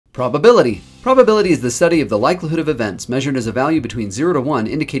Probability. Probability is the study of the likelihood of events measured as a value between 0 to 1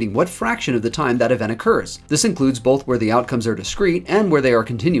 indicating what fraction of the time that event occurs. This includes both where the outcomes are discrete and where they are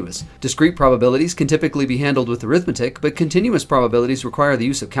continuous. Discrete probabilities can typically be handled with arithmetic, but continuous probabilities require the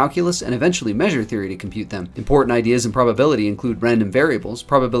use of calculus and eventually measure theory to compute them. Important ideas in probability include random variables,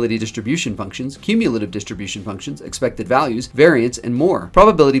 probability distribution functions, cumulative distribution functions, expected values, variance, and more.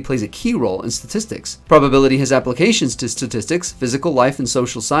 Probability plays a key role in statistics. Probability has applications to statistics, physical life and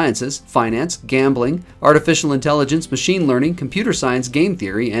social sciences, finance, gambling, artificial intelligence, machine learning, computer science, game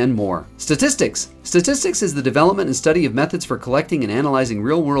theory, and more. Statistics. Statistics is the development and study of methods for collecting and analyzing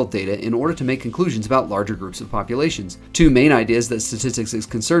real-world data in order to make conclusions about larger groups of populations. Two main ideas that statistics is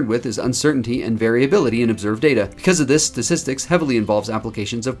concerned with is uncertainty and variability in observed data. Because of this, statistics heavily involves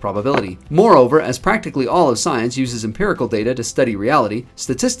applications of probability. Moreover, as practically all of science uses empirical data to study reality,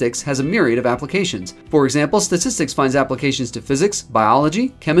 statistics has a myriad of applications. For example, statistics finds applications to physics, biology,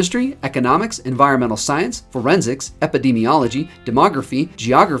 chemistry, economics, environmental science, forensics, epidemiology, demography,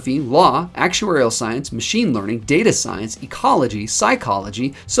 geography, law, actuarial science, machine learning, data science, ecology,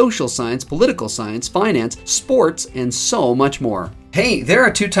 psychology, social science, political science, finance, sports, and so much more. Hey, there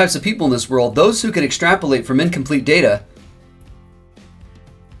are two types of people in this world, those who can extrapolate from incomplete data.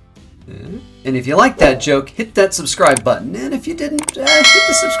 And if you like that joke, hit that subscribe button. And if you didn't, hit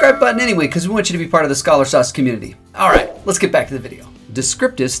the subscribe button anyway, because we want you to be part of the Scholar Sauce community. All right, let's get back to the video.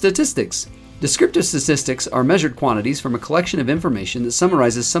 Descriptive statistics. Descriptive statistics are measured quantities from a collection of information that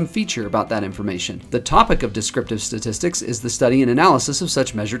summarizes some feature about that information. The topic of descriptive statistics is the study and analysis of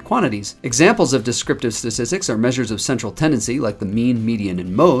such measured quantities. Examples of descriptive statistics are measures of central tendency, like the mean, median,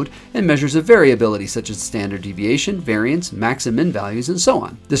 and mode, and measures of variability, such as standard deviation, variance, max and min values, and so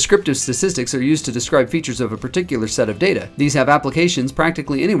on. Descriptive statistics are used to describe features of a particular set of data. These have applications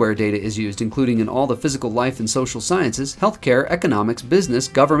practically anywhere data is used, including in all the physical life and social sciences, healthcare, economics, business,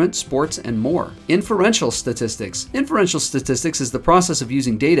 government, sports, and more. Inferential statistics. Inferential statistics is the process of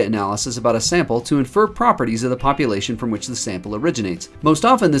using data analysis about a sample to infer properties of the population from which the sample originates. Most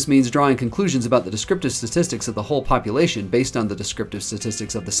often this means drawing conclusions about the descriptive statistics of the whole population based on the descriptive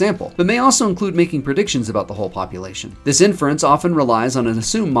statistics of the sample, but may also include making predictions about the whole population. This inference often relies on an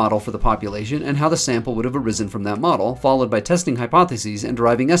assumed model for the population and how the sample would have arisen from that model, followed by testing hypotheses and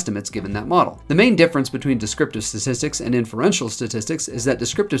deriving estimates given that model. The main difference between descriptive statistics and inferential statistics is that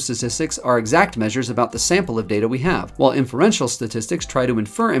descriptive statistics are exact measures about the sample of data we have, while inferential statistics try to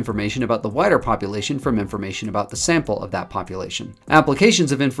infer information about the wider population from information about the sample of that population.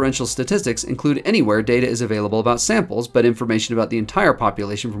 Applications of inferential statistics include anywhere data is available about samples, but information about the entire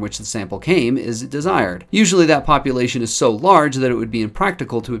population from which the sample came is desired. Usually that population is so large that it would be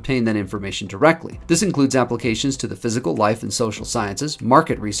impractical to obtain that information directly. This includes applications to the physical life and social sciences,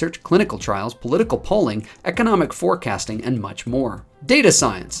 market research, clinical trials, political polling, economic forecasting, and much more. Data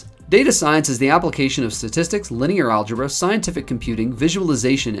science. Data science is the application of statistics, linear algebra, scientific computing,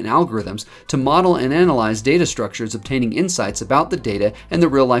 visualization, and algorithms to model and analyze data structures, obtaining insights about the data and the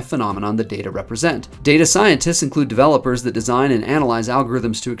real-life phenomenon the data represent. Data scientists include developers that design and analyze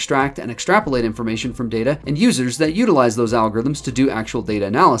algorithms to extract and extrapolate information from data, and users that utilize those algorithms to do actual data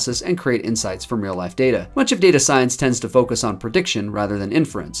analysis and create insights from real-life data. Much of data science tends to focus on prediction rather than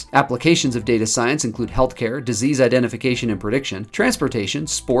inference. Applications of data science include healthcare, disease identification and prediction, transportation,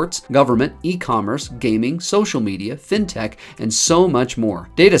 sports, government, e-commerce, gaming, social media, fintech, and so much more.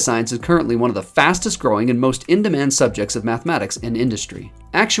 Data science is currently one of the fastest growing and most in-demand subjects of mathematics and industry.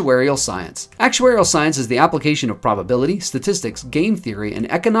 Actuarial science. Actuarial science is the application of probability, statistics, game theory, and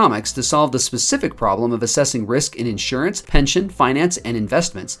economics to solve the specific problem of assessing risk in insurance, pension, finance, and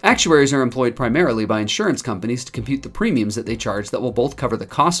investments. Actuaries are employed primarily by insurance companies to compute the premiums that they charge that will both cover the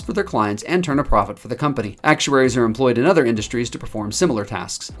costs for their clients and turn a profit for the company. Actuaries are employed in other industries to perform similar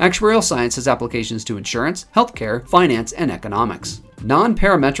tasks. Actuarial science has applications to insurance, healthcare, finance, and economics.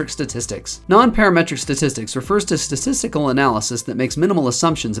 Nonparametric statistics. Nonparametric statistics refers to statistical analysis that makes minimal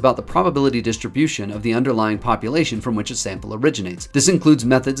assumptions about the probability distribution of the underlying population from which a sample originates. This includes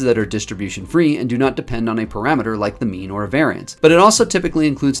methods that are distribution-free and do not depend on a parameter like the mean or a variance. But it also typically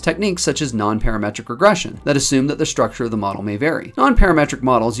includes techniques such as nonparametric regression that assume that the structure of the model may vary. Nonparametric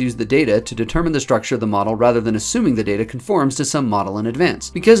models use the data to determine the structure of the model rather than assuming the data conforms to some model in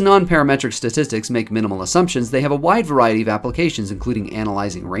advance. Because nonparametric statistics make minimal assumptions, they have a wide variety of applications, including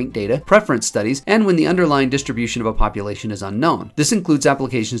analyzing rank data, preference studies, and when the underlying distribution of a population is unknown. This includes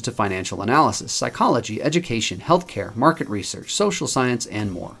applications to financial analysis, psychology, education, healthcare, market research, social science, and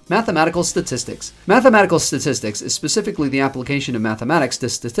more. Mathematical statistics. Mathematical statistics is specifically the application of mathematics to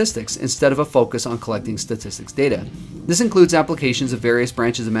statistics instead of a focus on collecting statistics data. This includes applications of various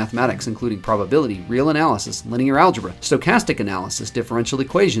branches of mathematics, including probability, real analysis, linear algebra, stochastic analysis, differential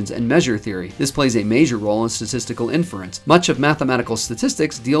equations, and measure theory. This plays a major role in statistical inference. Much of mathematical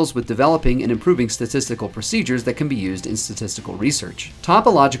statistics deals with developing and improving statistical procedures that can be used in statistical research.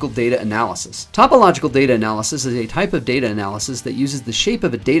 Topological data analysis. Topological data analysis is a type of data analysis that uses the shape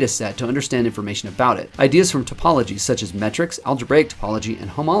of a data set to understand information about it. Ideas from topology such as metrics, algebraic topology, and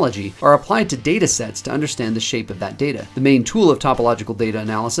homology are applied to data sets to understand the shape of that data. The main tool of topological data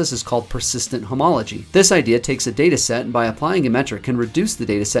analysis is called persistent homology. This idea takes a data set and by applying a metric can reduce the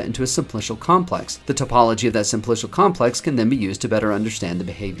data set into a simplicial complex. The topology of that simplicial complex can then be used to better understand the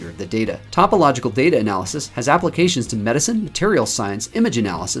behavior of the data. Topological data analysis has applications to medicine, material science, image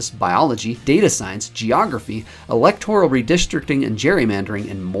analysis, biology, data science, geography, electoral redistricting and gerrymandering,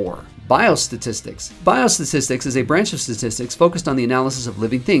 and more. Biostatistics. Biostatistics is a branch of statistics focused on the analysis of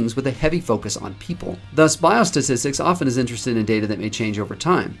living things with a heavy focus on people. Thus, biostatistics often is interested in data that may change over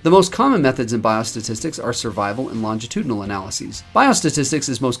time. The most common methods in biostatistics are survival and longitudinal analyses. Biostatistics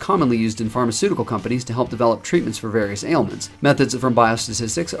is most commonly used in pharmaceutical companies to help develop treatments for various ailments. Methods from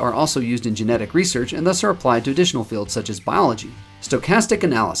biostatistics are also used in genetic research and thus are applied to additional fields such as biology. Stochastic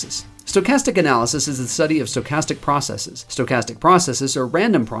analysis. Stochastic analysis is the study of stochastic processes. Stochastic processes are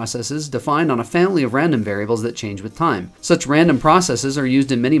random processes defined on a family of random variables that change with time. Such random processes are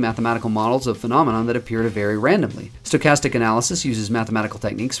used in many mathematical models of phenomena that appear to vary randomly. Stochastic analysis uses mathematical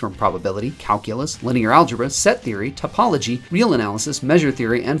techniques from probability, calculus, linear algebra, set theory, topology, real analysis, measure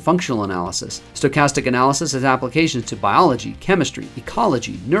theory, and functional analysis. Stochastic analysis has applications to biology, chemistry,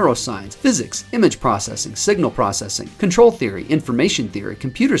 ecology, neuroscience, physics, image processing, signal processing, control theory, information theory,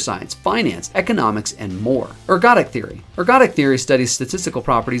 computer science, finance, economics, and more. Ergodic Theory. Ergodic Theory studies statistical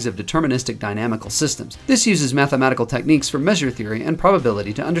properties of deterministic dynamical systems. This uses mathematical techniques from measure theory and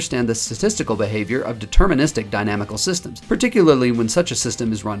probability to understand the statistical behavior of deterministic dynamical systems, particularly when such a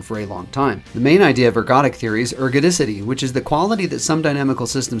system is run for a long time. The main idea of ergodic theory is ergodicity, which is the quality that some dynamical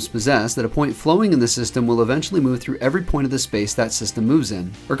systems possess that a point flowing in the system will eventually move through every point of the space that system moves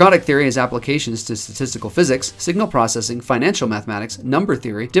in. Ergodic theory has applications to statistical physics, signal processing, financial mathematics, number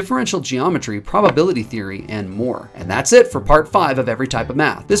theory, differential geometry, probability theory, and more. And that's it for part 5 of every type of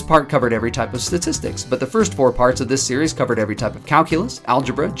math. This part covered every type of statistics, but the first 4 parts of this series covered every type of calculus,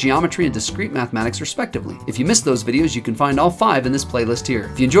 algebra, geometry, and discrete mathematics respectively. If you missed those videos, you can find all 5 in this playlist here.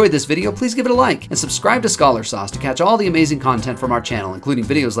 If you enjoyed this video, please give it a like and subscribe to Scholar Sauce to catch all the amazing content from our channel, including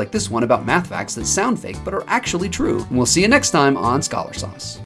videos like this one about math facts that sound fake but are actually true. And we'll see you next time on Scholar Sauce.